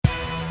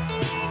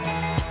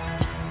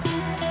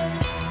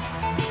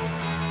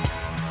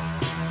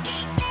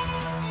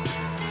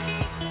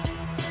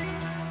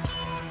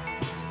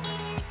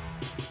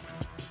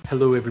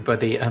Hello,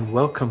 everybody, and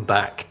welcome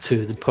back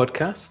to the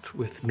podcast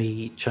with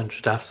me,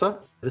 Chandradasa.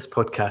 This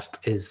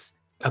podcast is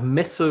a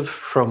missive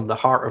from the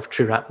heart of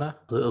Triratna,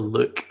 a little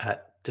look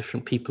at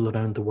different people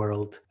around the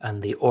world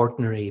and the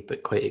ordinary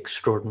but quite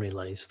extraordinary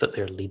lives that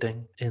they're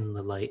leading in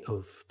the light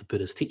of the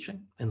Buddhist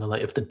teaching, in the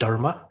light of the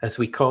Dharma, as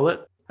we call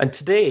it. And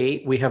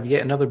today we have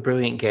yet another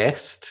brilliant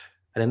guest.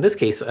 And in this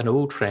case, an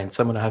old friend,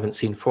 someone I haven't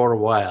seen for a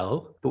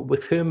while, but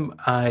with whom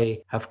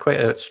I have quite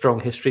a strong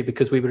history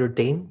because we were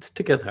ordained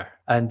together.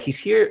 And he's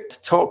here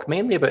to talk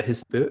mainly about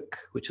his book,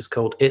 which is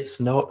called It's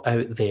Not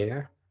Out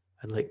There.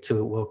 I'd like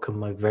to welcome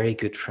my very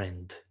good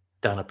friend,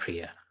 Dana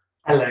Priya.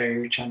 Hello,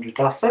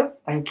 Chandradasa.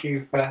 Thank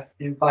you for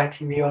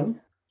inviting me on.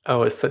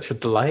 Oh, it's such a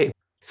delight.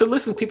 So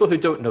listen, people who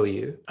don't know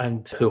you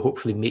and who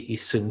hopefully meet you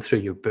soon through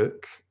your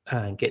book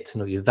and get to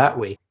know you that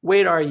way,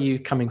 where are you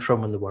coming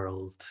from in the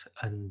world?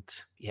 And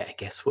yeah, I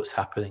guess what's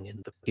happening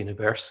in the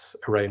universe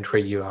around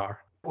where you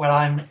are? Well,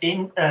 I'm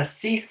in a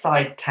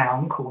seaside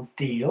town called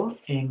Deal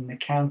in the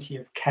county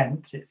of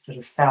Kent. It's sort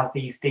of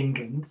southeast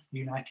England,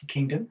 United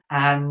Kingdom.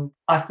 And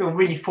I feel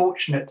really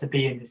fortunate to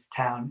be in this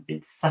town.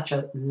 It's such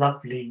a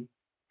lovely,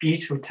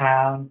 beautiful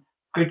town,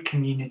 good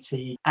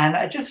community, and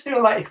I just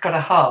feel like it's got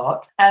a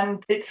heart,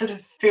 and it sort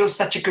of feels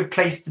such a good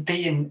place to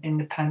be in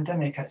the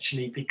pandemic,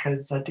 actually,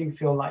 because I do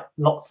feel like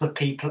lots of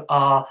people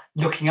are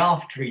looking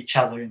after each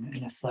other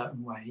in a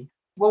certain way.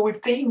 Well,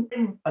 we've been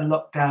in a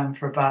lockdown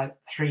for about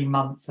 3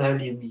 months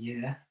early in the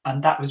year,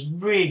 and that was a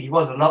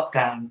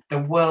lockdown. The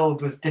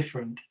world was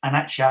different, and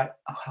actually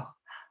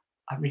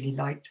I really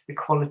liked the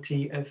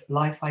quality of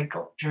life I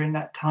got during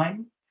that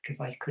time, because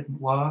I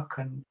couldn't work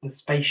and the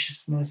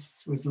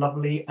spaciousness was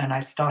lovely, and I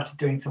started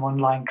doing some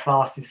online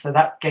classes, so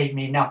that gave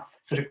me enough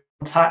sort of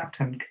contact,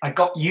 and I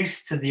got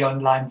used to the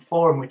online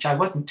forum, which I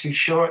wasn't too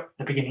sure at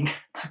the beginning.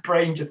 My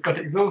brain just got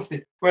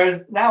exhausted,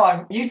 whereas now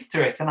I'm used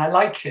to it and I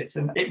like it,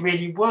 and it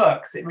really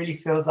works. It really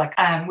feels like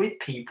I am with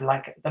people.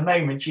 Like at the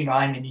moment,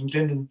 I'm in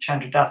England and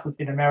Chandradasa's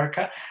in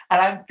America,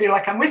 and I feel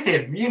like I'm with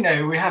him.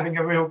 We're having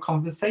a real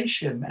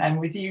conversation, and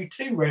with you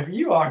too, wherever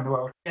you are in the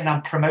world. And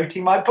I'm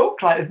promoting my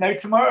book like there's no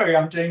tomorrow.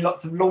 I'm doing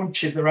lots of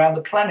launches around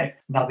the planet.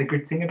 Another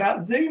good thing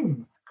about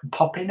Zoom, I can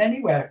pop in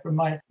anywhere from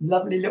my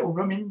lovely little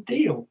room in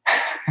Deal.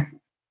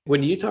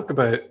 When you talk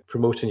about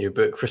promoting your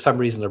book, for some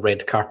reason a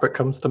red carpet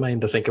comes to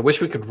mind. I think I wish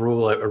we could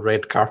roll out a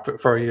red carpet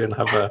for you and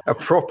have a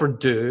proper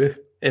do,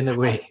 in a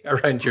way,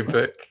 around your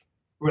book.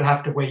 We'll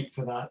have to wait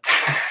for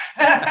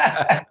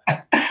that.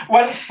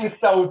 Once we've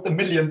sold the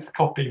millionth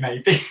copy,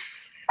 maybe.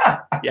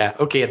 Yeah,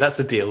 okay, that's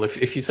a deal.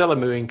 If you sell 1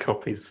 million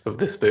copies of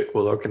this book,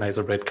 we'll organise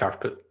a red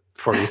carpet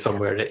for you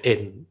somewhere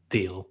in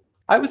Deal.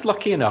 I was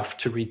lucky enough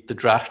to read the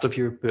draft of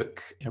your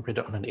book. I read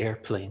it on an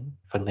airplane,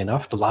 funnily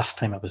enough, the last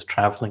time I was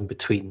travelling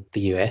between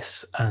the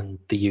US and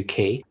the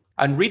UK.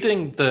 And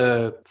reading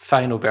the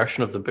final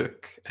version of the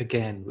book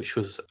again, which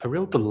was a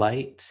real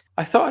delight,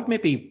 I thought I'd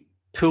maybe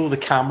pull the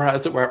camera,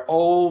 as it were,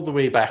 all the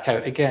way back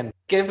out again.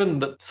 Given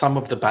that some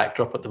of the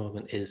backdrop at the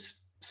moment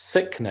is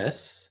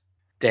sickness,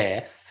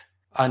 death,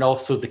 and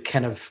also the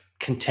kind of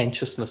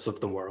contentiousness of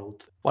the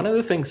world. One of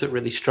the things that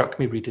really struck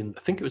me reading,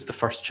 I think it was the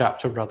first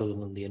chapter rather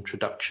than the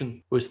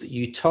introduction, was that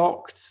you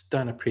talked,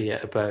 Dana Priya,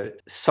 about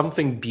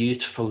something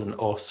beautiful and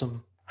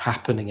awesome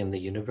happening in the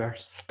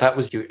universe. That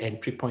was your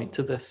entry point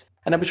to this.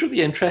 And I was really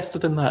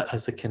interested in that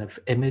as a kind of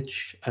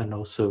image, and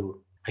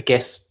also, I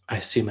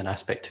assume an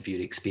aspect of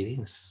your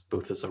experience,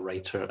 both as a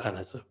writer and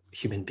as a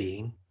human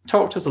being.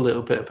 Talk to us a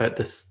little bit about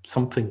this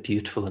something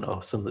beautiful and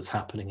awesome that's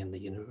happening in the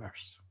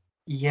universe.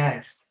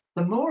 Yes.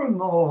 The more and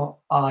more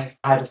I've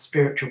had a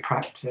spiritual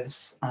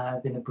practice,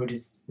 I've been a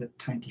Buddhist for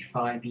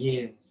 25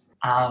 years,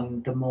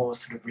 the more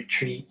sort of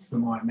retreats, the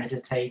more I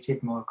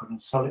meditated, more I've gone on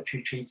solitary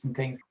retreats and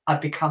things,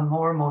 I've become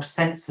more and more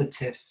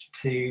sensitive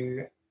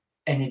to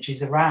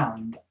energies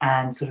around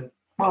and sort of,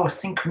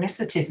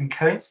 synchronicities and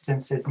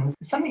coincidences. And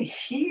there's something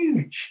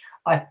huge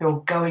I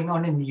feel going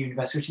on in the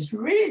universe, which is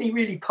really,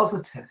 really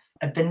positive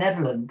and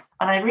benevolent.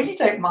 And I really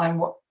don't mind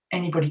what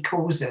anybody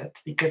calls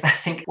it, because I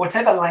think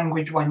whatever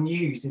language one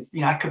uses,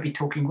 I could be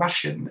talking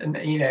Russian and,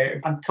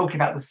 I'm talking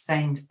about the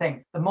same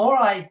thing. The more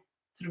I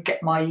sort of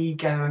get my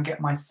ego and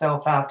get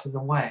myself out of the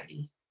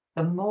way,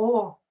 the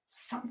more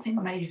something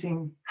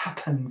amazing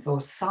happens or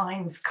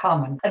signs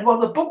come. And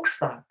the book's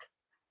that.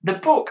 The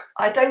book,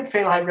 I don't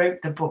feel I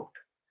wrote the book.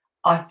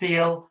 I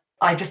feel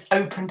I just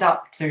opened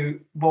up to,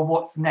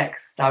 what's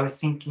next? I was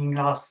thinking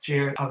last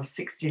year, I was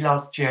 60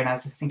 last year, and I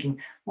was just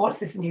thinking, what's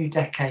this new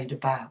decade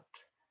about?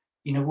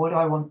 What do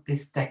I want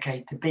this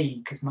decade to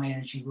be? Because my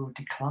energy will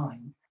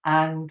decline.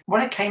 And what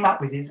I came up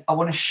with is I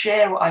want to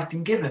share what I've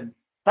been given.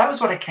 That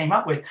was what I came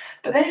up with.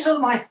 But then all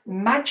my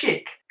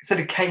magic sort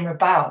of came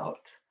about.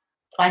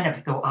 I never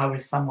thought I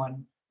was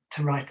someone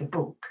to write a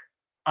book.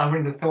 I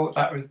wouldn't have thought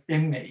that was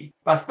in me.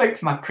 But I spoke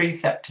to my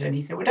preceptor and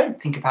he said, don't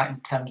think about it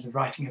in terms of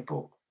writing a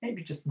book.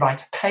 Maybe just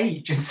write a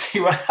page and see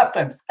what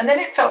happens. And then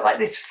it felt like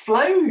this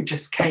flow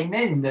just came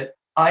in that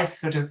I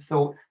sort of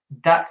thought,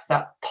 that's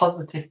that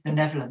positive,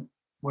 benevolent,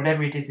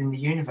 whatever it is in the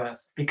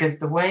universe, because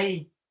the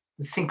way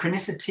the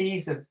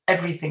synchronicities of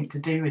everything to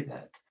do with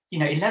it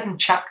 11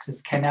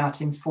 chapters came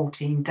out in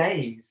 14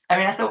 days. I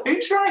mean, I thought,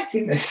 who's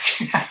writing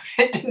this?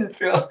 It didn't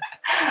feel.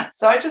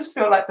 So I just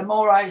feel like the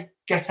more I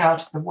get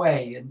out of the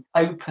way and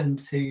open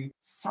to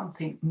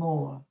something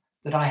more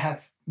that I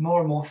have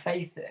more and more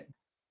faith in,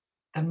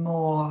 the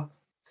more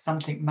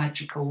something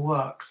magical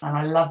works. And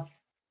I love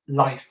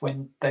life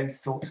when those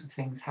sorts of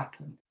things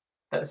happen.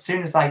 But as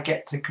soon as I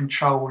get to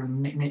control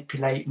and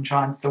manipulate and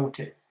try and sort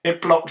it,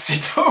 it blocks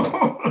it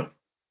all.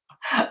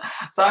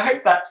 So I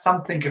hope that's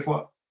something of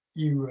what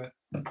you were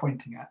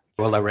pointing at.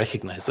 Well, I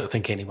recognise that. I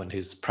think anyone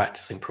who's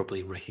practicing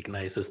probably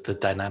recognises the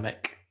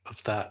dynamic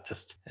of that.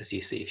 Just as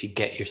you say, if you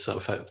get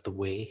yourself out of the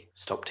way,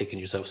 stop taking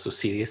yourself so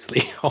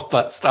seriously, all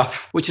that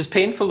stuff, which is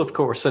painful, of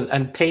course.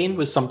 And pain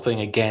was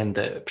something, again,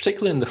 that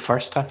particularly in the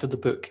first half of the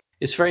book,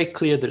 it's very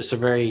clear that it's a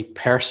very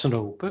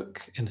personal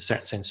book in a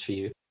certain sense for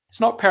you. It's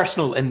not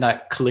personal in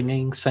that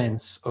clinging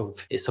sense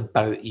of it's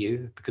about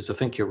you, because I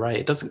think you're right.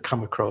 It doesn't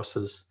come across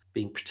as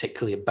being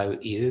particularly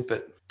about you,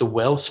 but the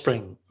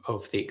wellspring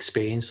of the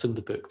experience in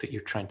the book that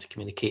you're trying to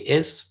communicate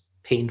is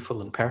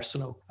painful and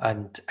personal,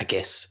 and I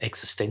guess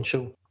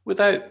existential.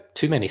 Without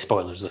too many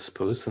spoilers, I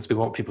suppose, since we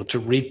want people to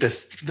read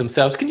this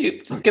themselves, can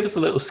you just give us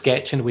a little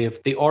sketch in a way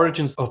of the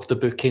origins of the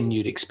book in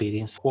your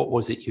experience? What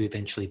was it you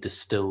eventually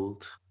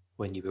distilled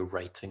when you were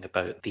writing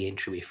about the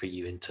entryway for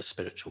you into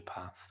spiritual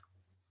path?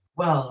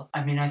 Well,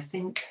 I mean, I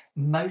think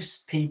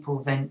most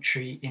people's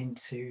entry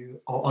into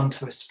or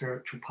onto a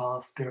spiritual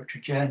path,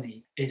 spiritual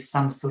journey, is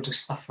some sort of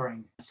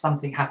suffering.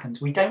 Something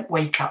happens. We don't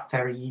wake up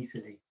very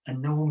easily.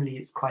 And normally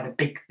it's quite a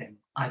big thing.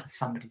 Either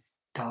somebody's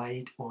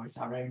died, or it's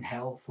our own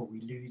health, or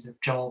we lose a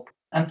job.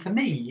 And for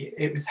me,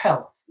 it was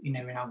health. When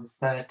I was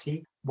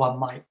 30, one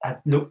might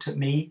have looked at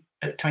me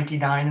at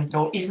 29 and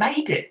thought, he's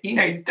made it,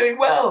 he's doing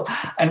well.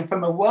 And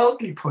from a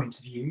worldly point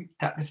of view,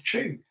 that was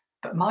true.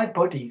 But my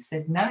body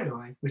said no.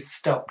 I was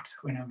stopped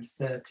when I was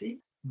 30,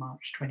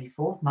 March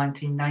 24th,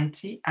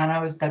 1990, and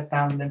I was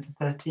bedbound then for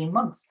 13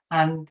 months.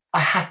 And I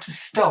had to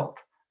stop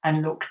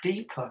and look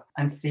deeper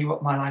and see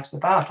what my life's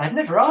about. I'd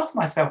never asked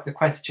myself the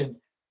question,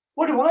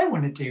 what do I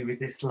want to do with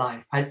this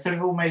life? I'd sort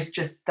of almost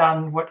just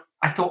done what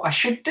I thought I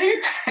should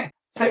do.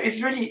 So it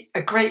was really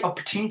a great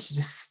opportunity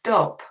to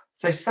stop.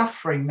 So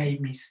suffering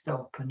made me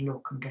stop and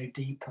look and go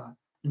deeper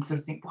and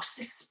sort of think, what's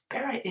this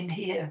spirit in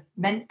here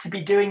meant to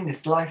be doing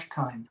this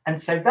lifetime?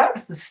 And so that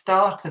was the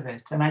start of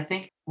it. And I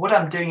think what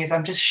I'm doing is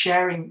I'm just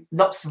sharing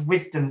lots of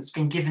wisdom that's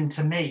been given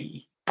to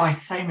me by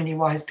so many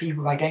wise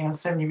people, by going on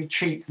so many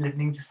retreats,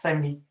 listening to so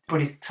many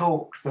Buddhist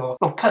talks or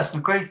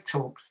personal growth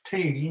talks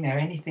too,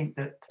 anything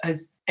that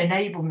has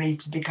enabled me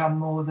to become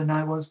more than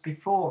I was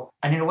before.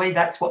 And in a way,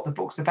 that's what the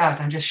book's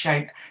about. I'm just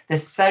showing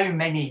there's so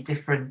many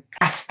different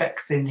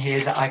aspects in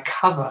here that I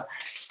cover,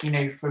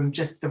 from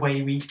just the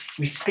way we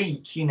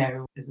speak,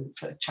 there's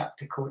a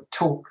chapter called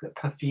Talk That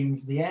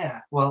Perfumes the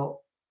Air.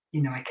 Well,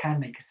 I can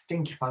make a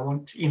stink if I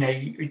want to,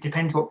 it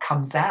depends what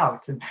comes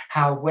out and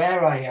how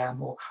aware I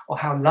am or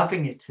how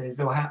loving it is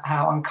or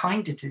how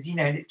unkind it is, and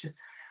it's just,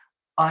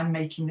 I'm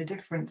making the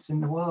difference in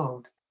the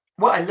world.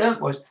 What I learned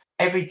was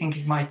everything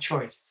is my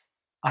choice.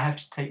 I have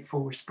to take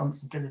full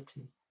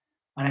responsibility.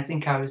 And I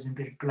think I was in a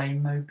bit of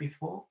blame mode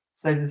before.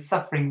 So the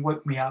suffering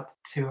woke me up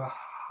to a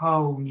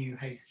whole new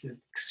host of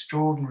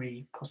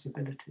extraordinary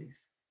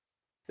possibilities.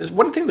 There's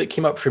one thing that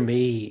came up for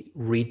me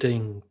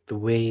reading the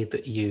way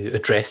that you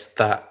addressed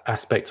that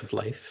aspect of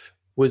life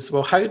was,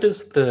 well, how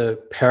does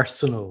the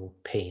personal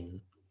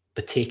pain,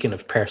 the taking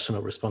of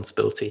personal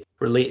responsibility,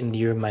 relate in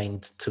your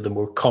mind to the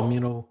more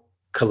communal,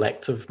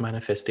 collective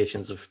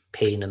manifestations of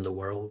pain in the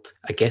world?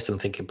 I guess I'm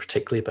thinking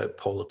particularly about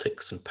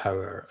politics and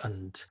power,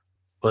 and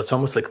well, it's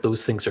almost like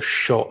those things are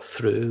shot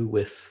through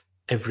with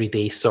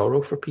everyday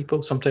sorrow for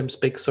people, sometimes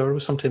big sorrow,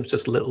 sometimes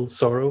just little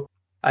sorrow.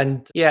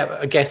 And yeah,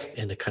 I guess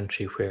in a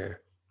country where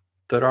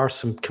there are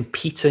some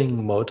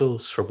competing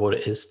models for what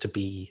it is to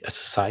be a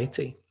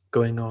society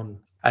going on.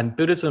 And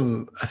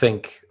Buddhism, I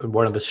think,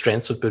 one of the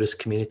strengths of Buddhist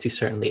community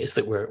certainly is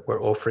that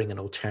we're offering an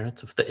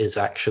alternative that is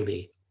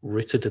actually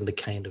rooted in the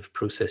kind of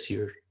process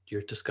you're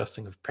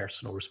discussing of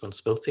personal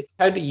responsibility.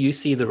 How do you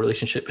see the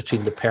relationship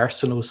between the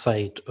personal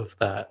side of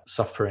that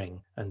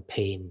suffering and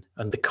pain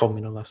and the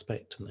communal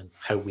aspect, and then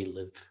how we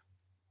live?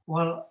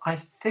 Well, I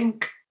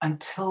think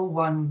until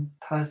one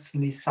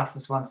personally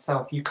suffers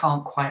oneself, you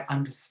can't quite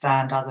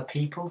understand other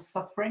people's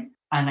suffering.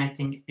 And I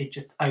think it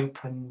just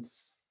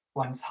opens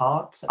one's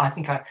heart. I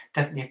think I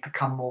definitely have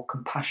become more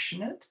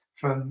compassionate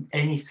from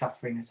any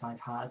suffering that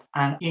I've had.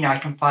 And, I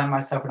can find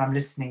myself when I'm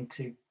listening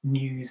to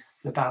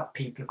news about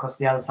people across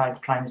the other side of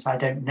the planet I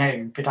don't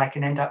know, but I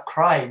can end up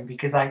crying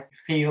because I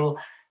feel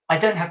I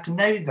don't have to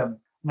know them.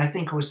 And I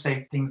think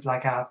also things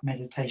like our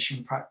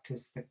meditation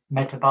practice, the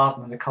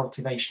metabhavana, the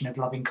cultivation of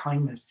loving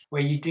kindness,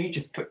 where you do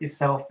just put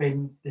yourself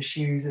in the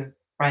shoes of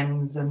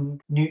friends and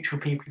neutral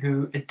people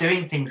who are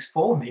doing things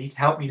for me to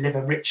help me live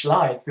a rich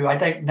life, who I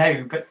don't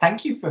know, but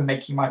thank you for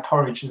making my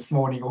porridge this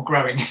morning or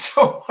growing it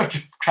or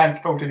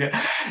transporting it,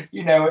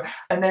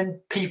 and then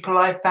people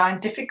I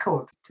found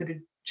difficult, sort of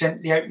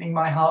gently opening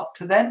my heart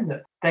to them,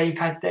 that they've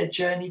had their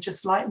journey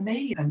just like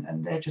me,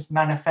 and they're just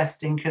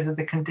manifesting because of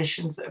the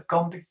conditions that have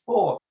gone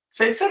before.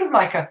 So it's sort of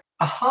like a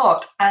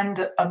heart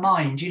and a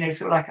mind,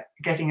 sort of like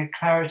getting a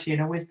clarity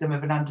and a wisdom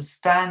of an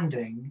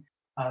understanding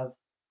of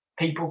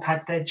people have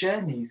had their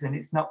journeys, and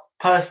it's not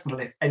personal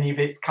if any of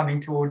it's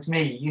coming towards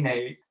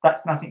me.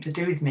 That's nothing to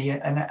do with me,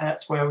 and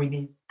that's where we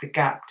need the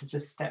gap to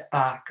just step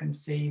back and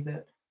see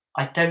that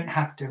I don't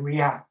have to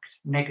react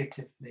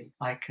negatively.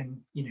 I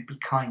can, be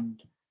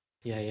kind.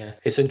 Yeah.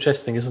 It's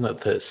interesting, isn't it,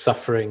 that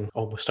suffering,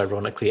 almost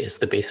ironically, is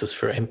the basis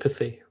for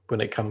empathy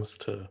when it comes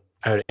to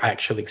our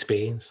actual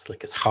experience.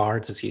 Like, it's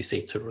hard, as you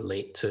say, to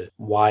relate to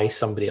why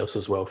somebody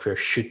else's welfare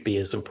should be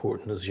as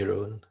important as your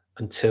own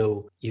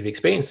until you've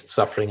experienced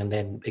suffering and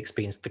then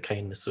experienced the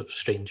kindness of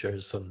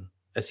strangers and,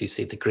 as you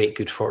say, the great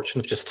good fortune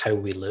of just how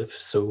we live,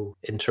 so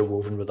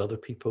interwoven with other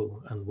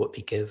people and what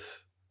they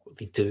give, what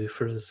they do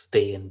for us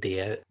day in,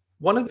 day out.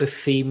 One of the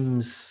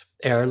themes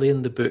early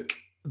in the book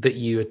that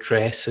you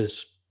address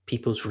is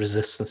people's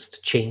resistance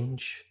to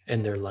change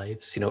in their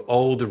lives.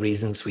 All the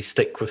reasons we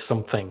stick with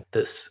something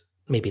that's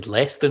maybe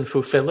less than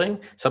fulfilling,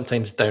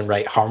 sometimes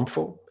downright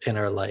harmful in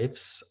our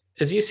lives.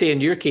 As you say,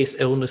 in your case,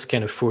 illness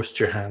kind of forced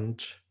your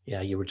hand.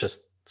 Yeah, you were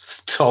just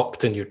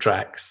stopped in your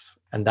tracks.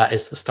 And that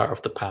is the start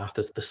of the path,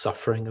 is the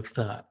suffering of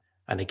that.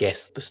 And I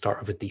guess the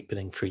start of a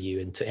deepening for you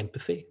into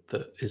empathy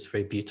that is a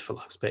very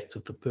beautiful aspect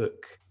of the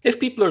book. If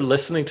people are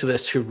listening to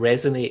this who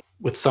resonate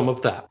with some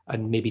of that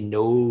and maybe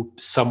know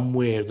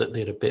somewhere that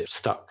they're a bit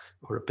stuck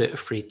or a bit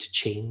afraid to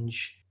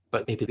change,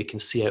 but maybe they can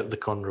see out the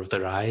corner of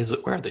their eyes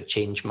where the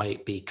change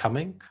might be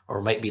coming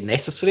or might be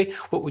necessary,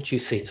 what would you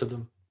say to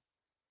them?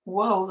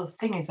 Well, the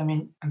thing is,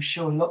 I'm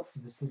sure lots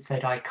of us have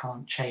said, I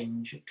can't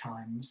change at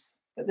times.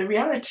 But the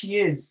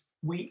reality is,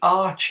 we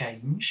are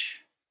change.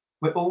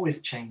 We're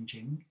always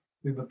changing.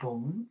 We were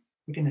born,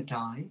 we're going to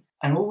die.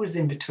 And always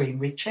in between,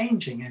 we're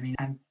changing.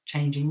 I'm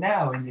changing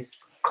now in this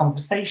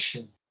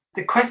conversation.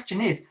 The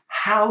question is,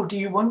 how do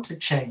you want to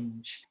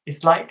change?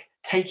 It's like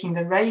taking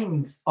the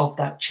reins of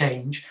that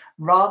change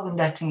rather than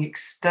letting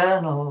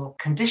external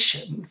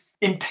conditions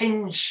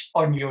impinge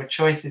on your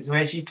choices,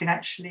 whereas you can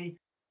actually,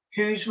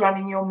 who's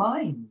running your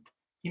mind?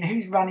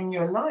 Who's running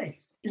your life?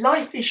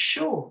 Life is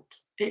short.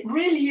 It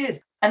really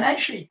is. And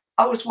actually,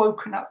 I was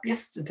woken up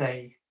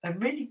yesterday. A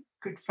really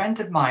good friend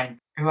of mine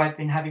who I've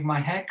been having my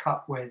hair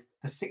cut with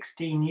for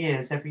 16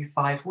 years, every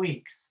 5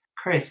 weeks,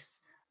 Chris,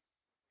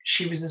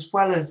 she was as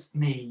well as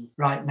me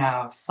right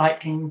now,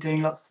 cycling,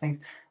 doing lots of things.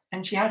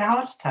 And she had a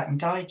heart attack and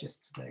died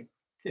yesterday,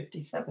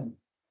 57.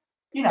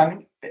 A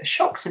bit of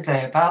shock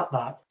today about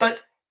that.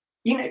 But,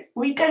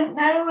 we don't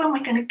know when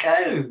we're going to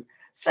go.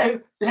 So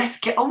let's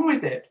get on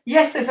with it.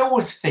 Yes, there's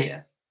always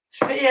fear.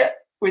 Fear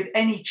with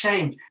any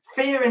change.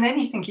 Fear in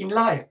anything in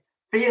life.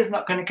 Fear is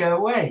not going to go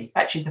away.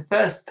 Actually, the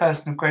first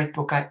personal growth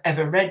book I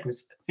ever read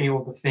was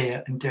Feel the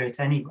Fear and Do It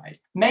Anyway.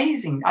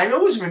 Amazing. I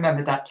always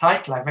remember that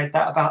title. I read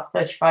that about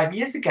 35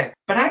 years ago.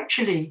 But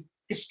actually,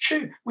 it's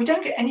true. We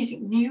don't get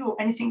anything new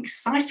or anything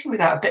exciting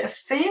without a bit of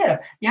fear.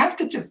 You have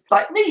to just,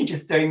 like me,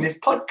 just doing this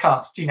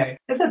podcast,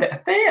 there's a bit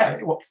of fear.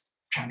 What's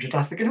Chandra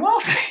Dasa going to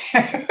ask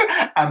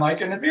me? Am I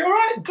going to be all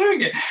right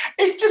doing it?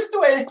 It's just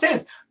the way it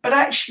is. But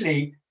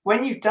actually,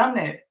 when you've done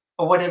it,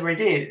 or whatever it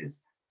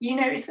is,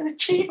 it's an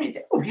achievement.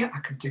 Oh, yeah, I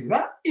can do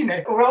that,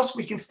 or else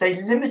we can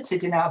stay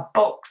limited in our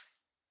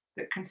box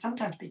that can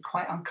sometimes be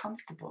quite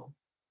uncomfortable.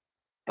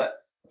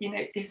 But,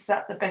 is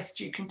that the best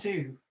you can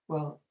do?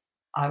 Well,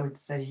 I would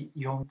say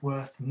you're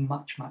worth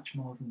much, much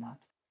more than that.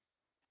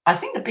 I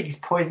think the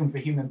biggest poison for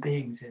human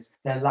beings is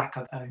their lack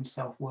of own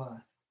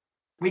self-worth.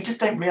 We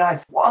just don't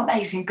realise what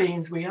amazing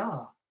beings we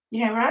are.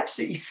 We're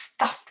absolutely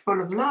stuffed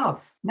full of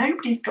love.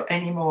 Nobody's got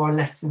any more or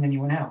less than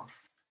anyone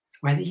else.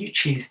 It's whether you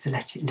choose to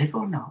let it live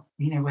or not,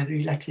 whether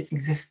you let it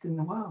exist in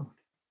the world.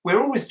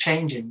 We're always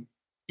changing.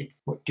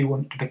 It's what do you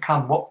want to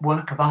become? What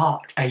work of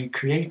art are you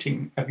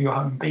creating of your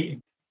own being?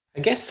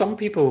 I guess some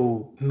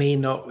people may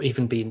not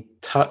even be in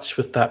touch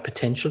with that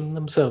potential in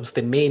themselves.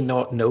 They may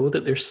not know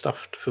that they're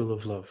stuffed full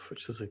of love,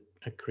 which is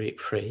a great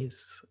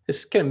phrase.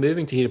 It's kind of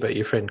moving to hear about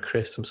your friend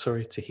Chris. I'm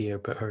sorry to hear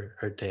about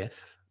her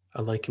death.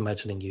 I like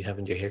imagining you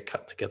having your hair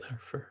cut together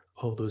for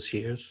all those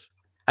years.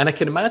 And I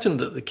can imagine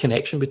that the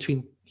connection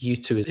between you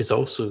two is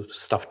also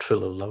stuffed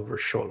full of love or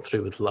shot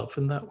through with love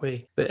in that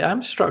way. But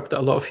I'm struck that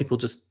a lot of people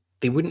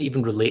they wouldn't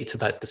even relate to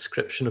that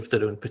description of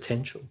their own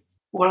potential.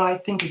 Well, I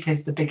think it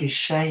is the biggest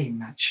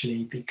shame,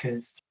 actually,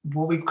 because,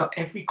 we've got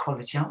every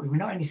quality, aren't we? We're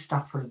not only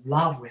stuffed full of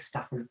love, we're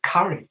stuffed full of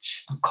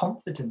courage and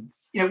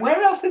confidence.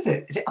 Where else is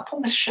it? Is it up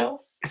on the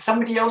shelf? Has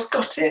somebody else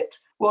got it?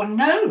 Well,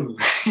 no.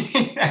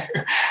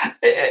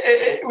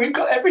 We've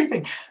got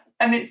everything.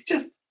 And it's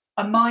just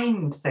a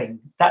mind thing.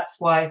 That's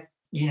why,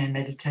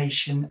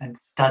 meditation and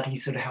study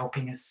sort of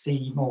helping us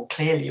see more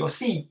clearly, or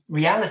see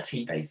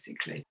reality,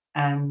 basically.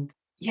 And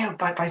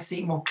by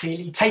seeing more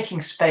clearly, taking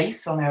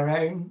space on our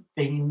own,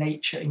 being in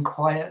nature, in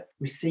quiet,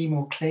 we see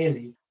more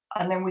clearly.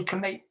 And then we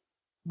can make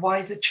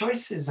wiser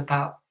choices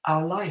about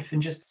our life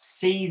and just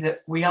see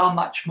that we are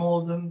much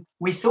more than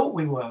we thought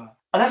we were.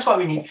 And that's why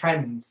we need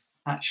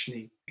friends,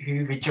 actually,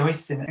 who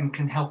rejoice in it and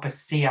can help us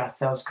see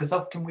ourselves. Because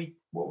often we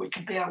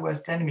can be our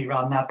worst enemy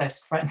rather than our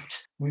best friend.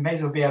 We may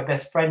as well be our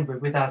best friend. We're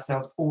with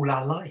ourselves all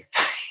our life,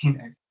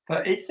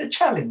 But it's a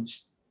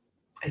challenge.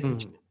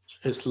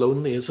 It's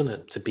lonely, isn't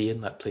it, to be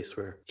in that place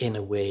where, in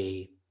a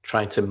way,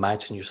 trying to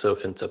imagine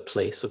yourself into a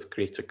place of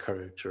greater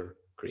courage or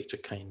greater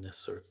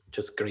kindness or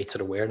just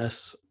greater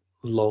awareness,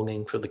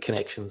 longing for the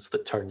connections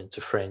that turn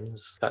into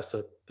friends. That's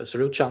a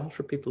real challenge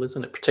for people,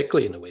 isn't it?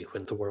 Particularly in a way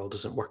when the world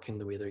isn't working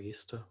the way they're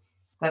used to.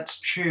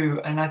 That's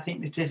true. And I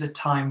think it is a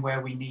time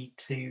where we need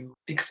to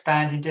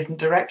expand in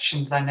different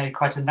directions. I know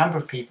quite a number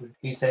of people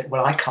who said,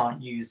 well, I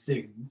can't use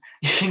Zoom,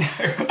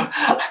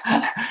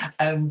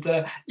 and,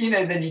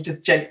 then you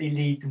just gently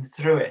lead them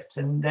through it.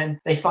 And then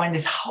they find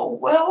this whole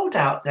world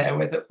out there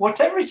with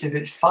whatever it is,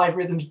 it's 5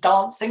 rhythms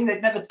dancing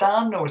they've never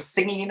done or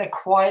singing in a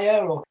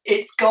choir, or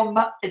it's gone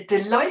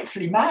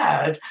delightfly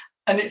mad.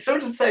 And it's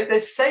sort of so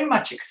there's so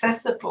much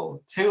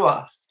accessible to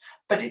us,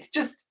 but it's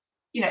just,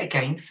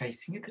 again,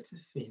 facing a bit of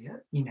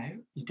fear, you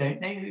don't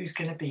know who's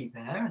going to be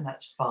there, and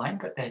that's fine,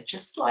 but they're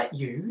just like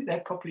you. They're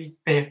probably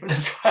fearful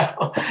as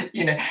well,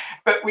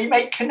 but we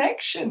make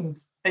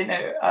connections.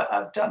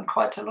 I've done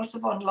quite a lot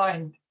of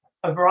online,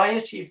 a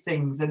variety of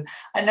things, and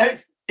I know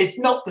it's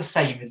not the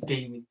same as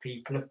being with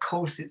people. Of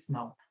course it's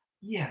not.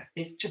 Yeah,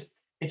 it's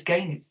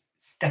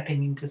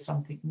stepping into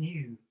something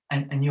new,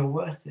 and you're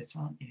worth it,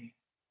 aren't you?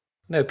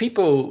 Now,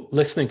 people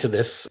listening to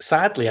this,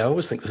 sadly, I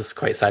always think this is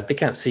quite sad. They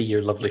can't see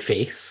your lovely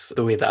face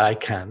the way that I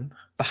can.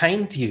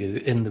 Behind you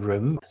in the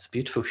room, this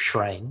beautiful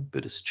shrine,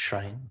 Buddhist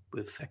shrine,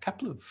 with a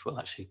couple of,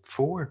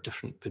 4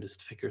 different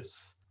Buddhist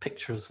figures,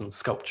 pictures and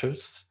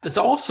sculptures. There's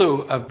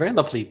also a very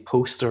lovely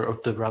poster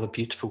of the rather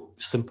beautiful,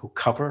 simple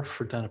cover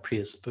for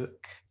Danapriya's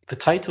book. The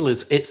title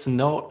is It's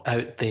Not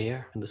Out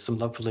There, and there's some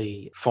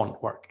lovely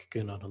font work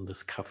going on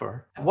this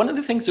cover. One of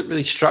the things that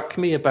really struck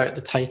me about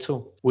the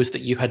title was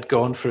that you had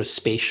gone for a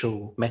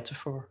spatial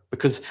metaphor,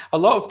 because a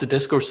lot of the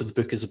discourse of the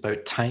book is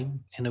about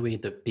time, in a way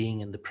that being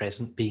in the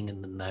present, being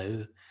in the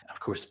now. Of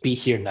course, be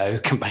here now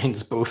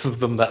combines both of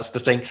them, that's the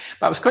thing.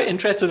 But I was quite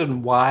interested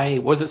in why.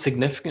 Was it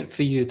significant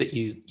for you that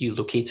you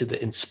located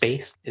it in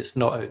space? It's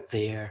not out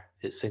there,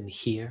 it's in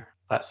here,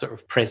 that sort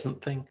of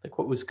present thing. Like,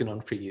 what was going on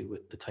for you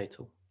with the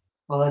title?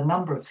 Well, a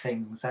number of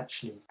things,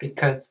 actually,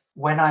 because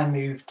when I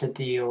moved to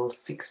Deal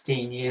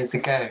 16 years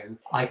ago,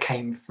 I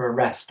came for a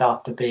rest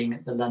after being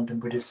at the London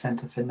Buddhist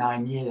Centre for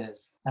 9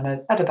 years. And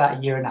I had about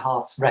a year and a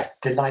half's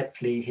rest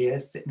delightfully here,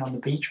 sitting on the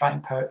beach,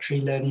 writing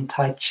poetry, learning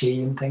Tai Chi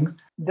and things.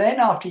 Then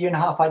after a year and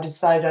a half, I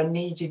decided I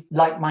needed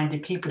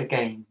like-minded people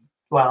again.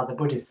 Well, the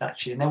Buddhists,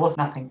 actually, and there was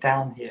nothing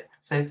down here.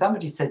 So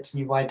somebody said to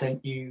me, why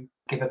don't you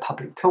give a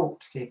public talk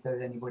to see if there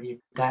was anybody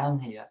down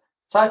here?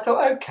 So I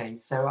thought, okay,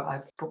 so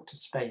I've booked a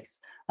space.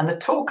 And the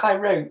talk I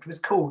wrote was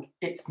called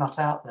It's Not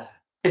Out There.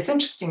 It's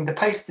interesting, the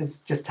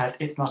posters just had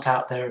It's Not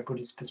Out There, a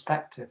Buddhist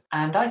perspective.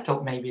 And I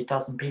thought maybe a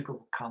dozen people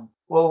would come.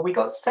 Well, we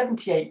got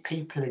 78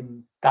 people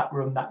in that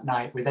room that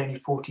night with only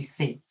 40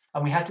 seats,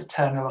 and we had to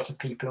turn a lot of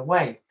people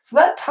away. So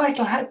that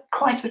title had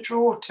quite a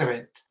draw to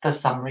it for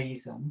some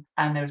reason,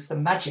 and there was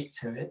some magic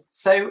to it.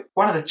 So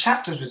one of the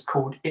chapters was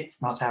called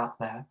It's Not Out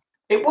There.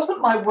 It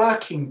wasn't my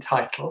working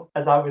title.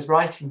 As I was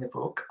writing the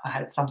book, I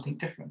had something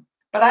different.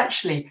 But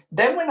actually,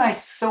 then when I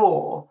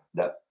saw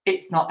that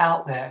it's not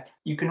out there,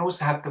 you can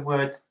also have the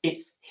words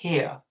it's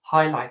here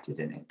highlighted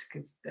in it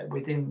because they're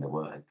within the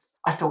words.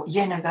 I thought,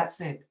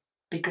 that's it.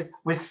 Because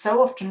we're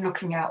so often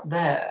looking out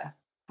there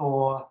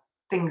for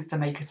things to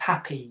make us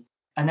happy.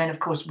 And then, of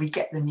course, we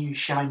get the new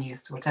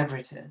shiniest, whatever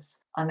it is.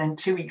 And then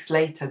 2 weeks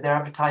later, they're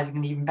advertising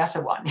an even better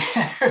one.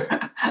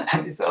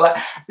 And it's sort of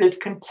like this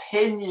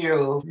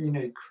continual,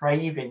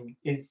 craving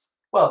is,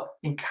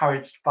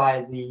 encouraged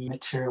by the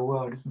material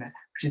world, isn't it?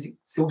 Which is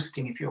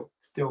exhausting if you're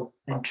still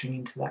entering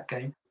into that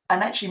game.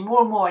 And actually,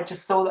 more and more, I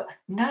just saw that,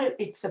 no,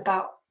 it's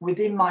about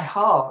within my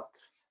heart.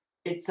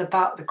 It's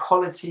about the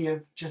quality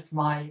of just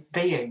my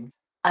being.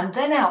 And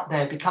then out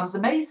there becomes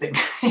amazing,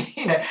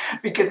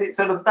 because it's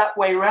sort of that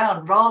way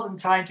around, rather than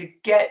trying to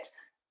get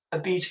a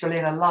beautiful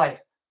inner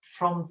life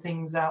from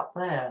things out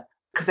there.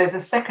 Because there's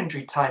a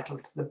secondary title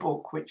to the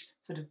book, which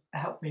sort of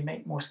helped me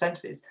make more sense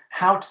of it, is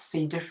How to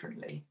See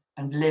Differently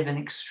and Live an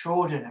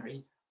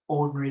Extraordinary,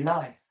 Ordinary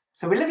Life.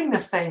 So we're living the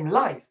same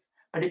life,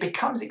 but it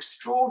becomes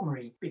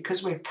extraordinary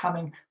because we're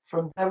coming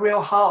from a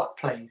real heart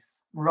place,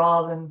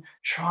 rather than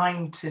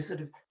trying to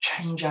sort of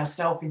change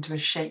ourselves into a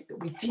shape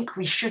that we think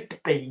we should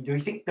be, or we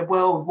think the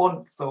world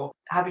wants, or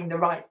having the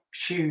right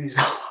shoes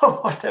or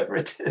whatever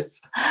it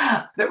is,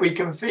 that we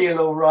can feel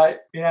all right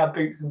in our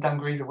boots and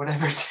dungarees or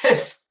whatever it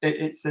is.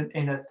 It's an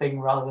inner thing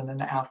rather than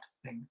an outer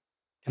thing.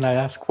 Can I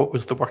ask, what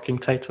was the working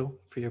title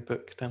for your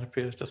book,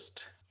 Danapriya?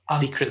 Just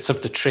Secrets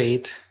of the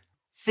Trade.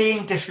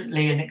 Seeing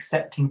Differently and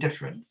Accepting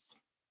Difference.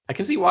 I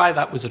can see why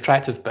that was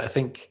attractive, but I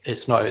think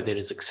It's Not Out There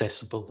is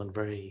accessible and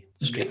very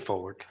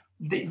straightforward.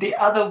 The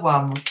other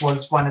one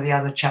was one of the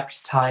other chapter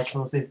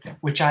titles,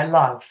 which I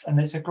love, and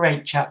it's a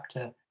great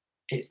chapter.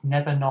 It's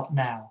Never Not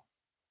Now.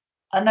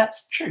 And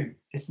that's true.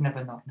 It's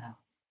never not now.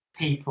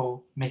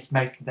 People miss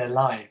most of their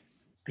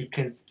lives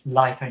because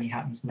life only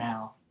happens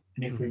now.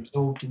 And if we're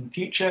absorbed in the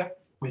future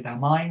with our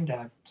mind,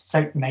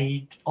 so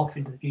made off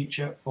into the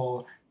future,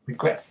 or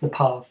regrets the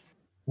past,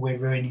 we're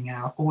ruining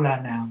all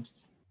our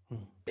nows.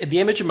 The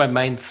image in my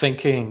mind,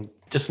 thinking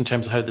just in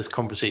terms of how this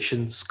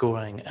conversation's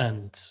going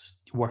and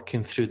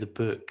working through the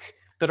book,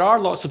 there are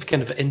lots of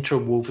kind of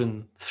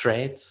interwoven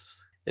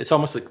threads. It's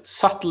almost like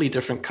subtly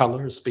different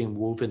colors being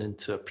woven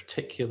into a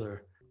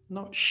particular,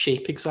 not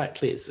shape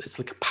exactly, it's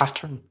like a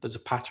pattern. There's a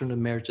pattern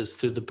emerges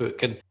through the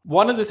book. And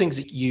one of the things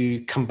that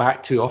you come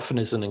back to often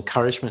is an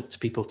encouragement to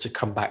people to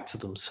come back to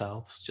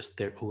themselves, just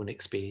their own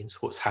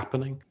experience, what's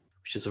happening,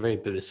 which is a very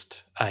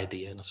Buddhist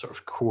idea in a sort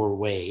of core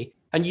way.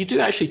 And you do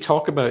actually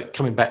talk about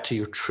coming back to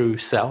your true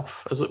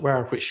self, as it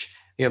were, which,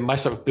 you know, my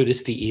sort of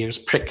Buddhist ears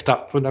pricked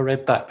up when I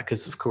read that,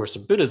 because of course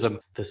in Buddhism,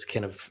 this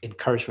kind of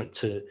encouragement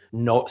to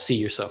not see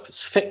yourself as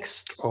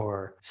fixed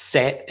or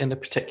set in a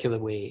particular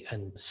way,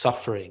 and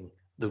suffering,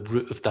 the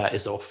root of that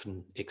is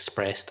often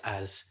expressed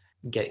as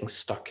getting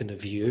stuck in a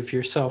view of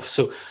yourself.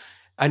 So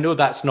I know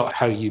that's not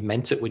how you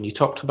meant it when you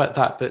talked about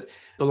that, but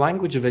the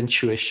language of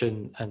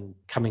intuition and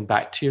coming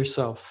back to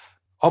yourself,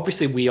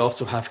 obviously we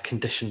also have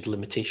conditioned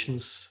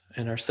limitations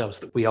in ourselves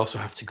that we also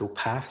have to go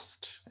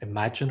past,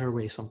 imagine our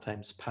way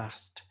sometimes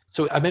past.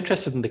 So I'm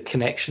interested in the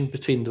connection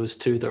between those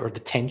two, or the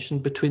tension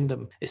between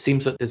them. It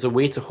seems that there's a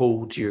way to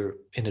hold your,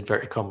 in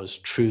inverted commas,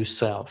 true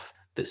self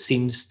that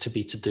seems to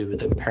be to do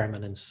with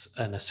impermanence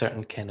and a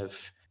certain kind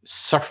of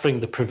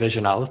surfing the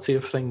provisionality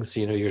of things.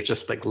 You know, you're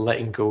just like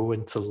letting go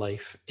into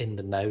life in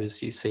the now,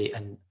 as you say,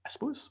 and I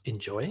suppose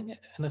enjoying it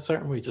in a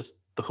certain way, just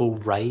the whole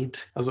ride,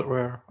 as it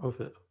were, of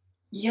it.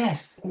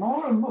 Yes,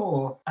 more and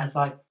more as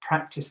I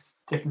practice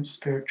different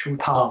spiritual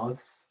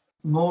paths,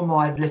 more and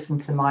more I've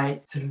listened to my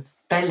sort of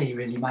belly,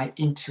 really, my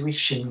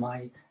intuition,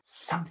 my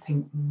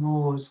something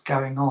more is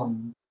going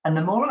on. And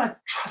the more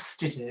I've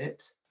trusted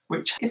it,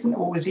 which isn't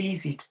always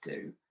easy to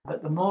do,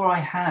 but the more I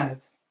have,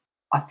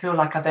 I feel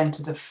like I've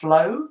entered a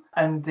flow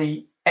and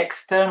the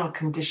external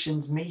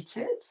conditions meet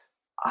it.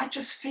 I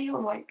just feel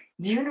like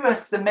the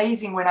universe is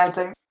amazing when I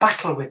don't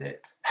battle with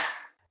it.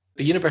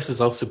 The universe is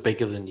also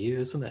bigger than you,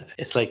 isn't it?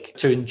 It's like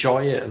to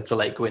enjoy it and to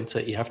like go into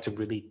it, you have to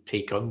really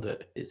take on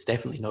it. It's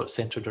definitely not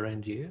centered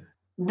around you.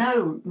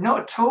 No, not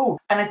at all.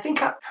 And I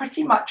think I've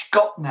pretty much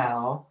got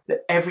now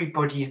that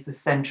everybody is the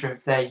center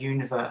of their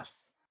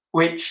universe,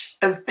 which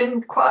has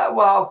been quite a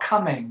while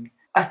coming.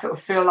 I sort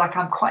of feel like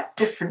I'm quite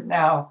different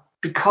now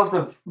because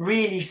of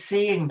really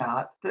seeing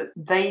that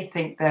they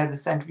think they're the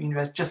center of the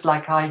universe just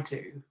like I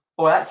do,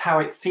 or that's how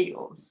it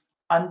feels.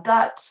 And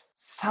that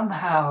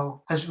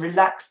somehow has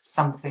relaxed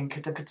something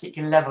at a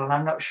particular level, and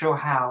I'm not sure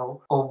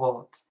how or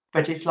what.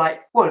 But it's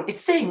like, well,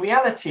 it's seeing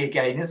reality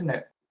again, isn't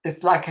it?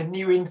 It's like a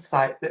new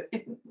insight that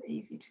isn't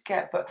easy to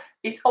get, but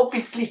it's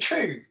obviously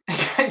true.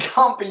 It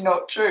can't be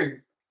not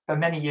true. For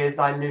many years,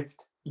 I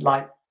lived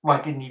like, well,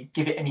 I didn't even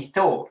give it any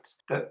thought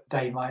that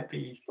they might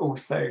be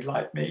also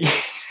like me.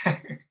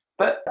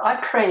 But I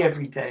pray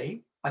every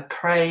day. I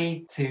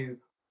pray to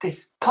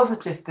this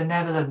positive,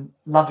 benevolent,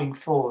 loving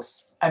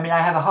force. I mean, I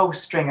have a whole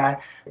string.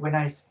 When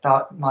I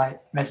start my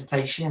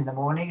meditation in the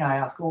morning, I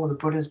ask all the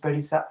Buddhas,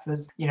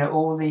 Bodhisattvas,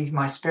 all these,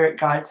 my spirit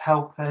guides,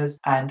 helpers,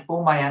 and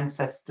all my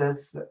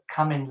ancestors that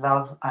come in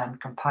love and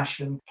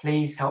compassion,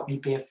 please help me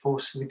be a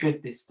force for the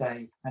good this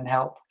day and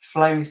help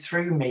flow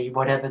through me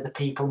whatever the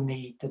people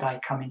need that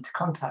I come into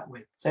contact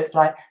with. So it's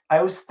like, I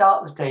always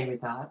start the day with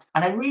that.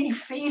 And I really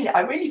feel it. I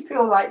really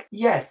feel like,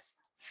 yes,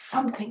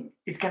 something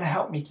is going to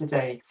help me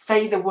today.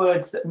 Say the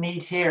words that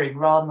need hearing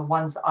rather than the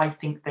ones that I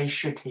think they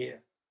should hear,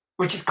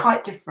 which is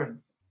quite different.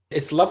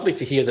 It's lovely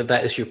to hear that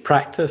that is your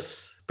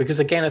practice,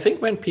 because again, I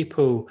think when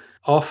people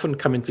often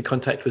come into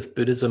contact with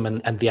Buddhism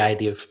and the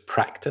idea of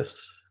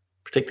practice,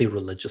 particularly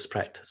religious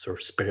practice or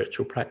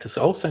spiritual practice,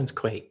 it all sounds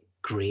quite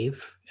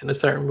grave in a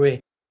certain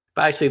way.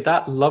 But actually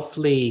that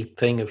lovely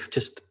thing of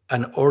just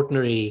an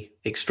ordinary,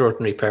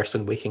 extraordinary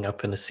person waking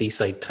up in a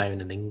seaside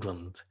town in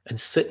England and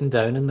sitting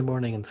down in the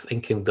morning and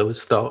thinking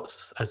those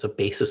thoughts as a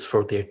basis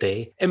for their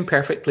day,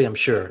 imperfectly, I'm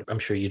sure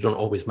you don't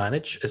always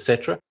manage,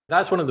 etc.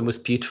 That's one of the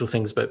most beautiful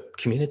things about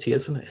community,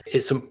 isn't it?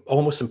 It's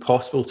almost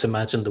impossible to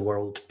imagine the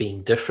world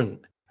being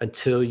different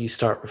until you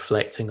start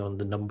reflecting on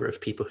the number of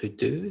people who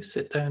do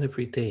sit down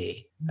every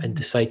day and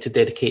decide to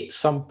dedicate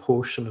some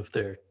portion of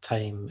their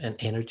time and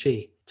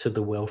energy to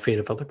the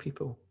welfare of other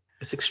people.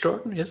 It's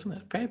extraordinary, isn't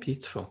it? Very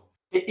beautiful.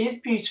 It is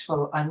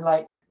beautiful. And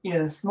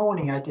this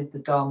morning I did the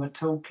Dharma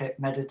Toolkit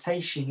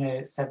meditation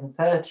at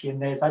 7:30,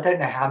 and I don't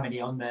know how many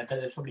on there,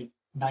 but there's probably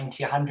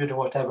 90, 100 or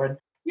whatever. And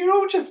you're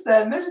all just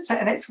there meditating,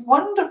 and it's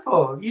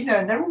wonderful,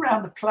 and they're all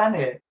around the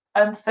planet.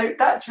 And so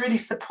that's really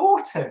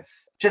supportive.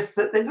 Just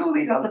that there's all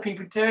these other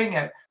people doing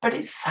it, but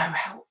it's so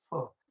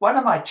helpful. One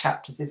of my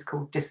chapters is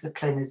called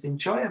Discipline is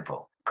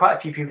Enjoyable. Quite a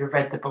few people have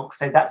read the book,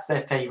 say that's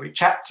their favourite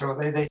chapter,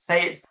 although they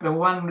say it's the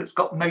one that's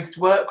got most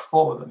work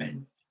for them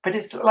in. But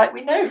it's like,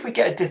 we know if we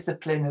get a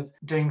discipline of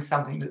doing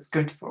something that's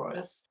good for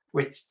us,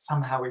 which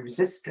somehow we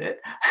resist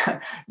it,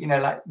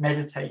 like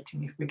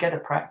meditating, if we get a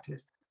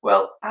practice,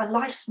 well, our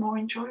life's more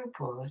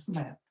enjoyable, isn't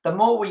it? The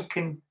more we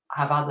can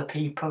have other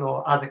people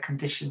or other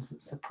conditions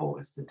that support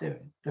us to do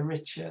it, the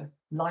richer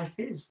life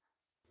is.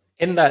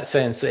 In that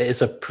sense, it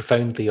is a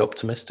profoundly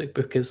optimistic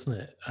book, isn't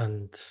it?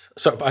 And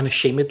sort of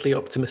unashamedly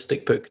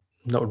optimistic book,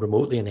 not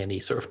remotely in any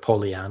sort of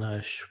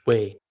Pollyanna-ish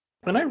way.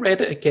 When I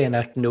read it again,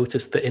 I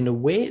noticed that in a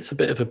way it's a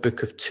bit of a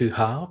book of two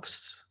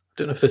halves. I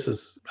don't know if this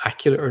is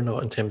accurate or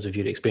not in terms of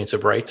your experience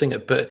of writing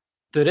it, but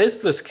there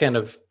is this kind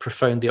of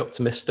profoundly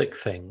optimistic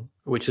thing,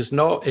 which is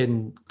not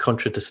in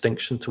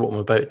contradistinction to what I'm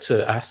about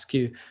to ask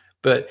you.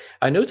 But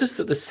I noticed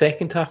that the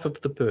second half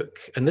of the book,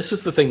 and this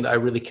is the thing that I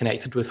really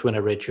connected with when I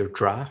read your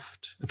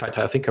draft. In fact,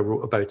 I think I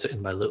wrote about it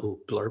in my little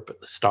blurb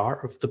at the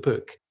start of the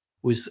book,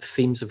 was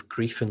themes of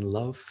grief and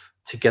love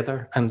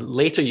together. And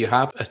later you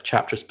have a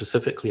chapter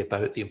specifically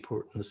about the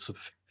importance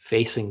of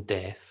facing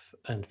death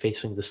and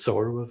facing the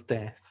sorrow of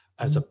death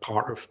as a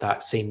part of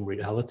that same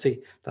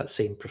reality, that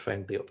same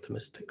profoundly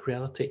optimistic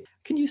reality.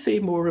 Can you say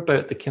more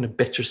about the kind of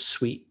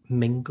bittersweet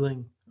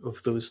mingling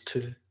of those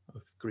two?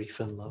 Of grief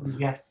and love.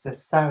 Yes, they're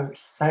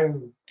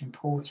so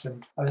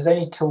important. I was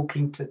only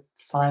talking to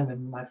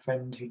Simon, my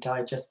friend who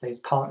died yesterday, his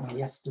partner,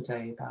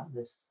 yesterday about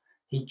this.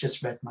 He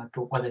just read my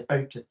book. Well, they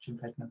both just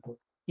read my book.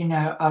 You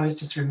know, I was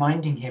just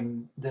reminding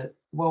him that,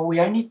 well, we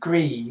only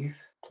grieve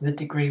to the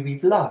degree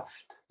we've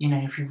loved. You know,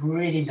 if we've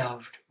really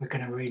loved, we're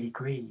going to really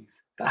grieve.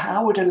 But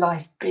how would a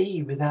life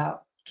be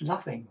without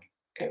loving?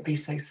 It'd be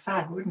so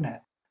sad, wouldn't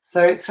it?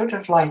 So it's sort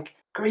of like,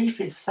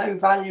 grief is so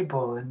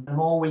valuable, and the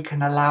more we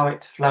can allow it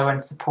to flow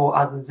and support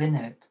others in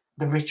it,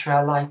 the richer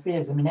our life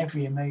is. I mean,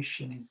 every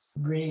emotion is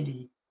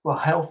really, well,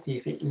 healthy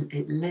if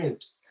it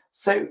lives.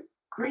 So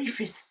grief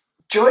is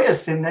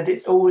joyous in that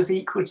it's always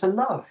equal to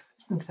love,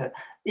 isn't it?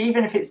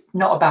 Even if it's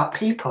not about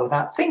people,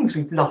 about things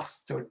we've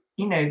lost, or,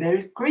 you know, there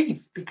is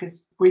grief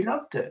because we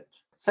loved it.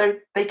 So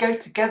they go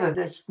together,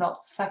 they're just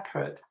not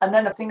separate. And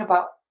then the thing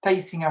about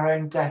facing our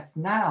own death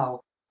now,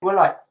 well,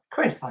 like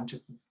Chris, I'm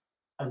just as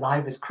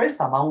alive as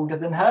Chris, I'm older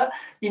than her.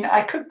 You know,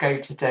 I could go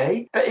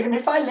today, but even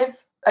if I live,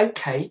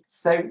 okay,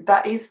 so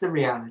that is the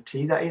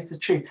reality, that is the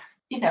truth.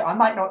 You know, I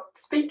might not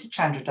speak to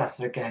Chandra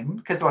Dasa again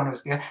because one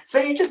was going to, so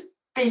you just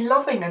be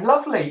loving and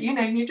lovely, you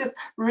know, you just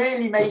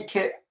really make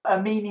it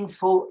a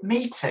meaningful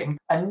meeting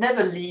and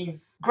never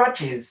leave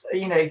grudges,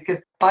 you know,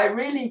 because by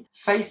really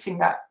facing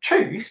that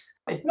truth,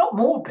 it's not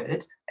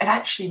morbid, it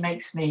actually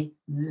makes me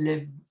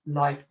live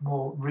life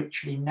more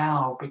richly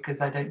now because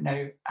I don't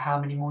know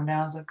how many more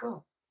nows I've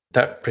got.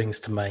 That brings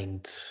to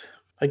mind,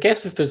 I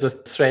guess if there's a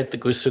thread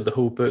that goes through the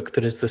whole book,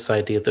 there is this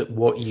idea that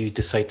what you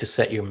decide to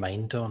set your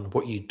mind on,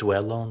 what you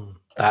dwell on,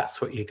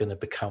 that's what you're going to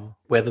become,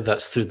 whether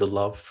that's through the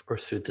love or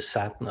through the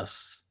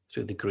sadness,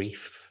 through the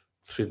grief,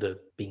 through the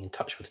being in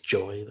touch with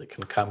joy that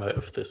can come out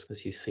of this,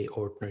 as you say,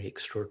 ordinary,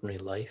 extraordinary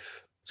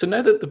life. So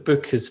now that the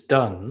book is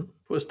done,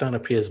 what's Dana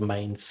Priya's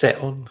mind set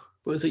on?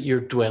 What is it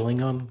you're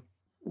dwelling on?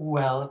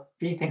 Well,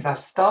 a few things.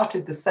 I've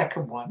started the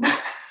second one.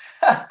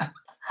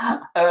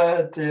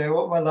 Oh dear,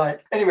 what am I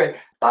like? Anyway,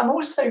 but I'm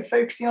also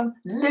focusing on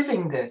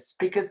living this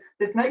because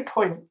there's no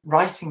point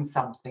writing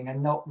something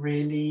and not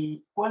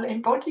really, well,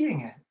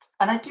 embodying it.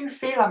 And I do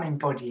feel I'm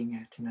embodying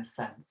it in a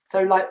sense.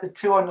 So like the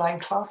 2 online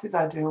classes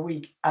I do a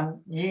week,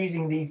 I'm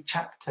using these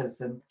chapters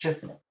and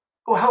just,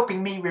 or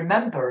helping me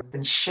remember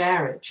and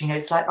share it. You know,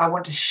 it's like I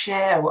want to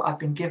share what I've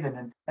been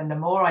given. And the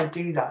more I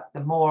do that,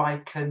 the more I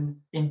can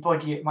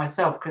embody it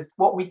myself, because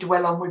what we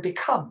dwell on, we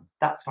become.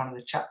 That's one of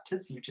the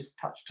chapters. You just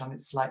touched on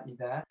it slightly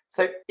there.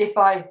 So if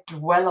I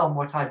dwell on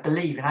what I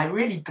believe, and I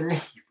really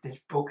believe this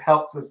book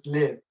helps us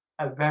live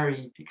a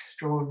very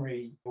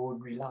extraordinary,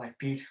 ordinary life,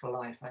 beautiful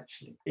life,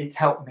 actually. It's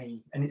helped me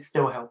and it's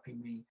still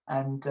helping me.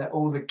 And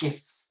all the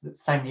gifts that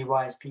so many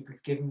wise people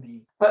have given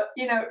me. But,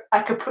 you know,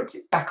 I could put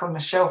it back on the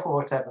shelf or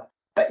whatever.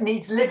 But it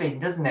needs living,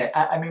 doesn't it?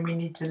 I mean, we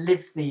need to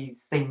live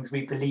these things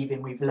we believe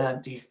in, we've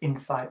learned, these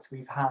insights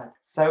we've had.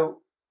 So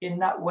in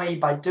that way,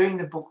 by doing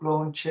the book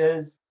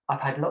launches,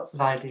 I've had lots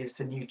of ideas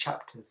for new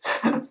chapters.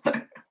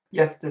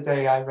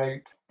 Yesterday I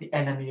wrote The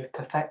Enemy of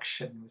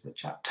Perfection was a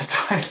chapter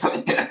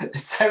title.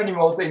 There's so many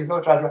more things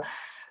I'll try to.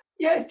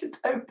 Yeah, it's just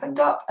opened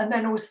up. And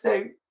then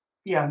also,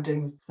 yeah, I'm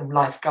doing some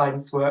life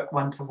guidance work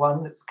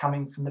one-to-one that's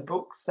coming from the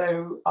book.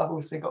 So I've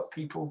also got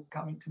people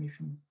coming to me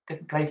from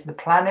different places of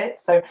the planet.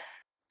 So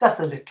that's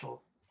a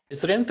little.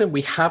 Is there anything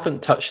we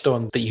haven't touched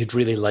on that you'd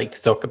really like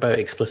to talk about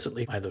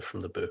explicitly, either from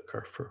the book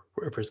or for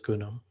whatever's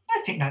going on?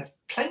 I think that's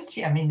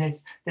plenty. I mean,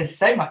 there's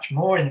so much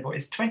more in the book.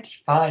 It's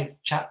 25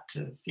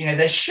 chapters. You know,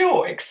 they're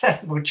short,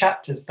 accessible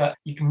chapters, but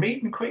you can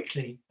read them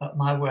quickly. But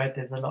my word,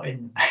 there's a lot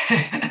in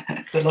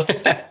them. There's a lot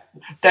of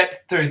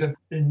depth through them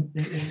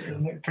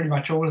in pretty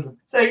much all of them.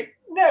 So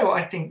no,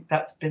 I think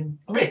that's been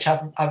rich.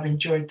 I've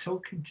enjoyed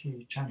talking to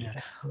you, Chandra.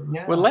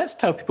 Yeah. Well, let's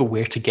tell people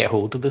where to get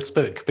hold of this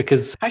book,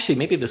 because actually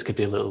maybe this could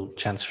be a little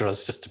chance for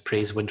us just to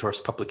praise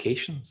Windhorse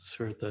Publications,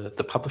 or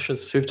the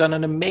publishers who've done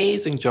an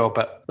amazing job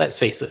at, let's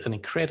face it, an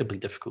incredibly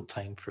difficult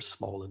time for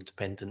small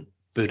independent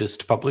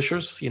Buddhist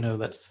publishers.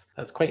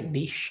 That's quite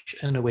niche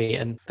in a way,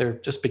 and they're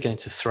just beginning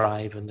to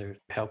thrive, and they're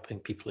helping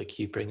people like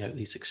you bring out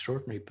these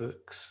extraordinary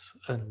books.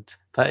 And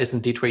that is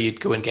indeed where you'd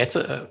go and get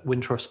it at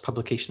Windhorse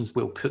Publications.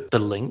 We'll put the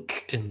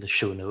link in the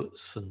show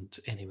notes and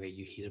anywhere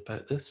you hear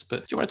about this.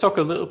 But do you want to talk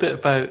a little bit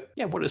about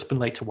what it's been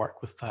like to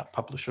work with that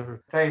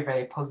publisher? Very,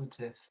 very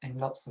positive in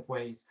lots of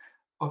ways.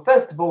 Well,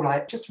 first of all,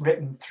 I'd just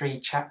written 3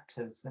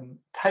 chapters and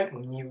total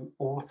new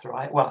author.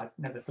 I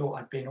never thought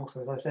I'd be an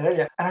author, as I said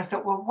earlier. And I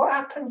thought, well, what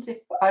happens if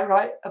I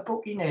write a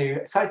book,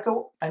 So I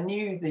thought, I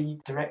knew the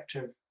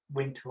director of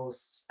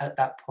Windhorse at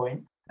that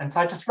point. And so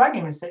I just rang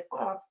him and said,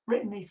 well, I've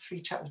written these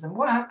 3 chapters, and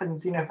what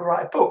happens, if I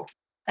write a book?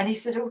 And he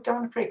said, oh,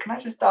 Dana Priya, can I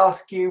just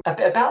ask you a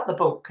bit about the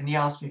book? And he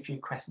asked me a few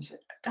questions. He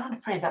said, Dana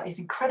Priya, that is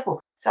incredible.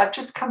 So I've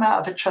just come out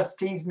of a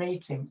trustees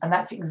meeting, and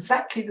that's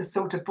exactly the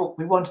sort of book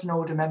we want an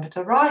order member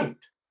to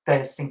write.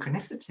 There's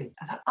synchronicity.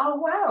 I thought, oh,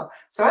 wow.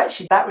 So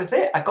actually, that was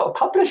it. I got a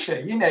publisher,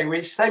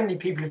 which so many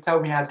people have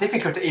told me how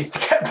difficult it is to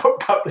get a book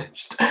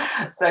published.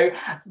 So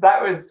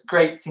that was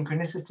great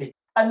synchronicity.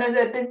 And then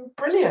they've been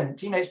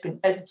brilliant. It's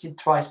been edited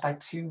twice by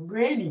 2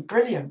 really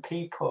brilliant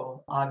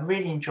people. I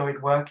really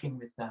enjoyed working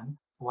with them.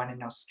 One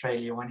in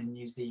Australia, one in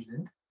New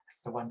Zealand.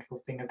 That's the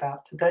wonderful thing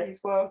about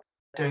today's world.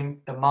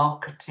 Doing the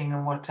marketing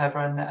and whatever.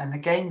 And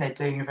again, they're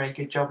doing a very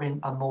good job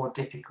in a more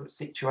difficult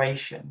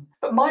situation.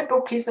 But my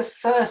book is a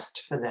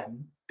first for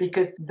them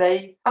because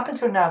they, up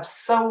until now, have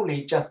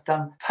solely just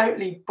done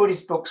totally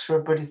Buddhist books for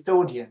a Buddhist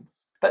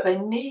audience. But they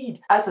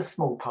need, as a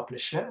small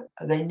publisher,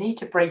 they need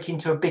to break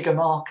into a bigger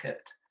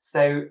market.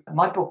 So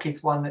my book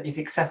is one that is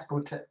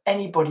accessible to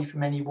anybody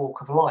from any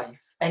walk of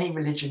life, any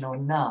religion or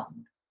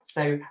none.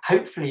 So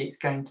hopefully it's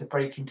going to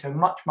break into a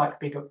much, much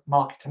bigger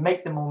market to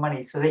make them more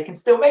money so they can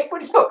still make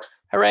Buddhist books.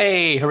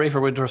 Hooray! Hooray for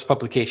Windhorse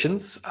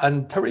Publications.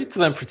 And hooray to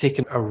them for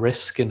taking a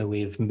risk in a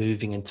way of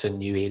moving into a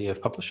new area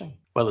of publishing.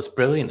 Well, it's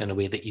brilliant in a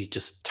way that you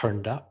just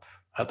turned up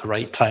at the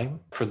right time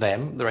for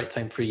them, the right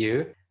time for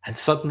you. And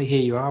suddenly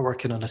here you are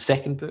working on a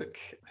second book.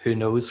 Who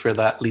knows where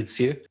that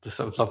leads you? The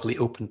sort of lovely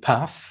open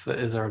path that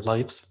is our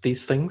lives,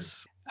 these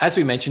things. As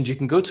we mentioned, you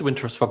can go to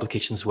Windhorse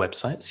Publications'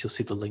 websites. You'll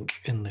see the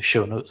link in the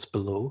show notes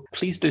below.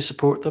 Please do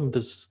support them.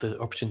 There's the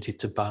opportunity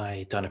to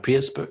buy Dana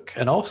Priya's book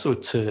and also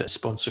to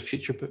sponsor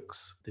future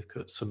books. They've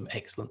got some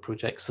excellent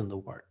projects in the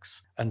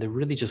works and they're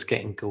really just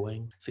getting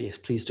going. So yes,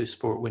 please do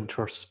support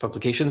Windhorse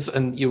Publications,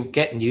 and you'll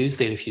get news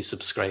there if you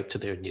subscribe to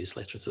their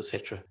newsletters,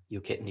 etc.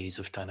 You'll get news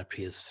of Dana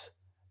Priya's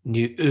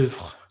new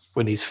oeuvre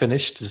when he's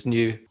finished his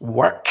new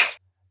work.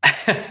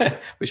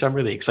 Which I'm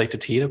really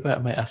excited to hear about.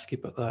 I might ask you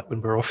about that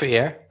when we're off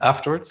air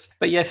afterwards.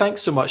 But yeah,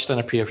 thanks so much,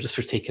 Dana Priya, just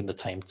for taking the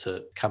time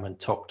to come and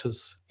talk to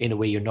us. In a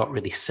way, you're not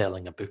really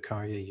selling a book,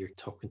 are you? You're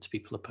talking to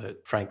people about,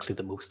 frankly,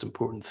 the most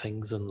important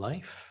things in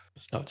life.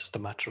 It's not just a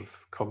matter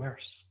of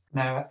commerce.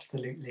 No,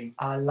 absolutely.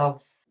 I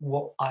love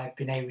what I've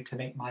been able to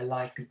make my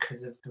life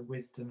because of the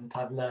wisdom that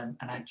I've learned,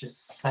 and I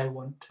just so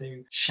want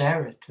to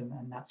share it, and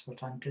that's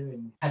what I'm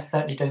doing. I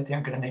certainly don't think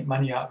I'm going to make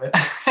money out of it,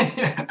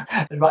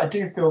 but I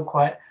do feel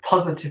quite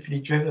positively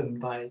driven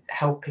by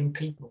helping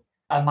people.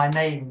 And my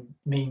name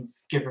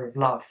means giver of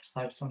love,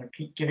 so I just want to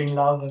keep giving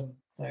love, and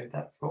so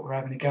that's what we're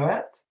having a go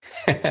at.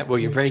 Well,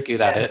 you're very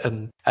good at it,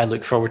 and I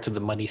look forward to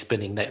the money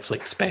spinning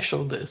Netflix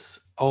special that's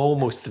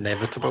almost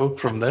inevitable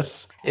from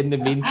this. In the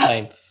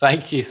meantime,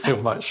 thank you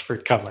so much for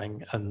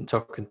coming and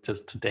talking to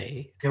us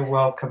today. You're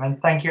welcome,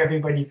 and thank you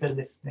everybody for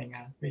listening.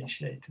 I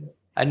appreciate it.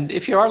 And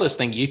if you are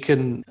listening, you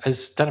can,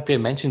 as Dana Priya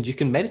mentioned, you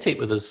can meditate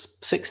with us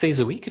 6 days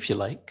a week if you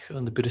like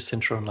on the Buddhist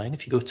Center online.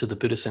 If you go to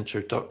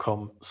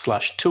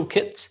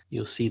thebuddhistcenter.com/toolkit,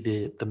 you'll see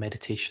the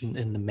meditation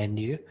in the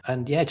menu.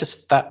 And yeah,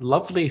 just that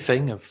lovely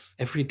thing of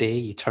every day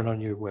you turn on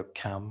your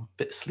webcam, a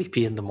bit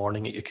sleepy in the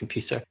morning at your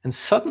computer, and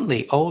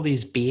suddenly all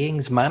these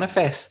beings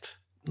manifest,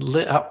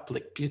 lit up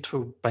like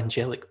beautiful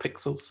angelic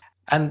pixels.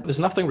 And there's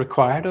nothing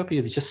required of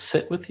you. They just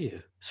sit with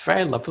you. It's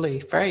very lovely,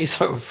 very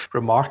sort of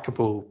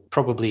remarkable,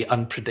 probably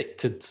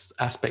unpredicted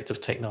aspect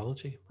of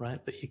technology,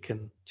 right? That you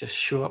can just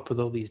show up with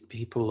all these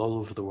people all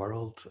over the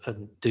world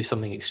and do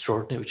something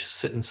extraordinary, which is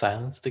sit in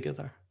silence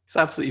together. It's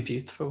absolutely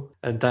beautiful.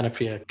 And Dana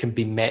Priya can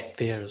be met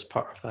there as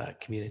part of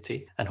that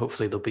community. And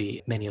hopefully there'll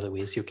be many other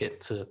ways you'll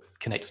get to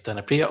connect with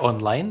Dana Priya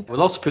online.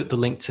 We'll also put the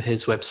link to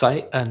his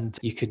website, and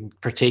you can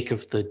partake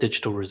of the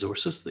digital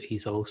resources that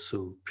he's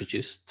also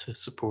produced to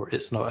support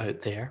It's Not Out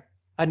There.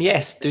 And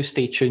yes, do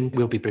stay tuned.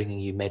 We'll be bringing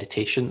you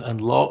meditation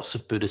and lots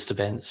of Buddhist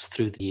events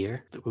through the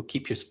year that will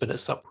keep your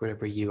spirits up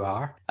wherever you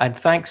are. And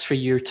thanks for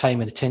your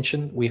time and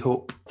attention. We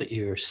hope that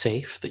you're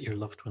safe, that your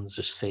loved ones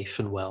are safe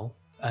and well,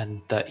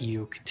 and that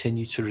you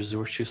continue to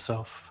resource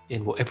yourself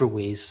in whatever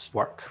ways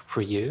work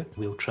for you.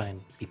 We'll try and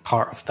be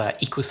part of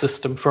that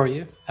ecosystem for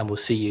you, and we'll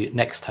see you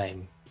next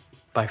time.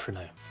 Bye for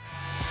now.